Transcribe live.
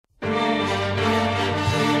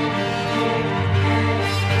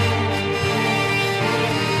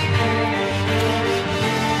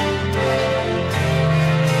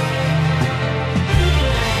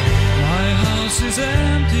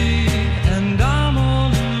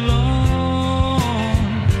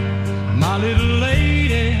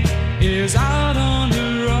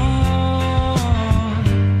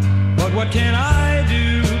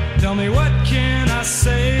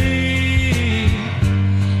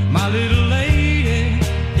little lady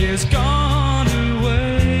is gone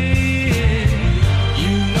away.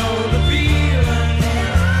 You know the feeling.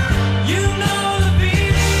 You know the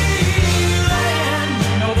feeling. You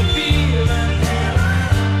know the feeling.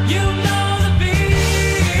 You know the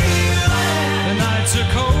feeling. The nights are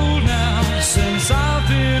cold now since I've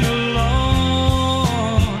been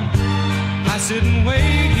alone. I sit and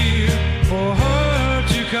wait here for her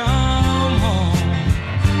to come home.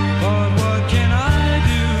 But what can I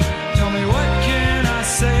do? Tell me, what can I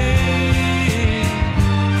say?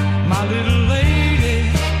 My little lady,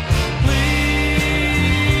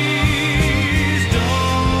 please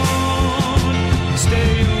don't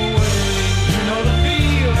stay away. You know the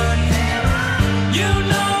feeling. You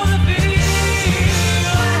know the feeling.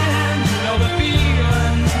 You know the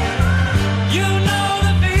feeling. You know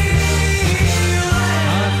the feeling.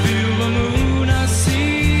 I feel the moon, I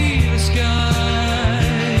see the sky.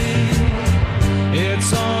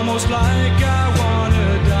 It's almost like I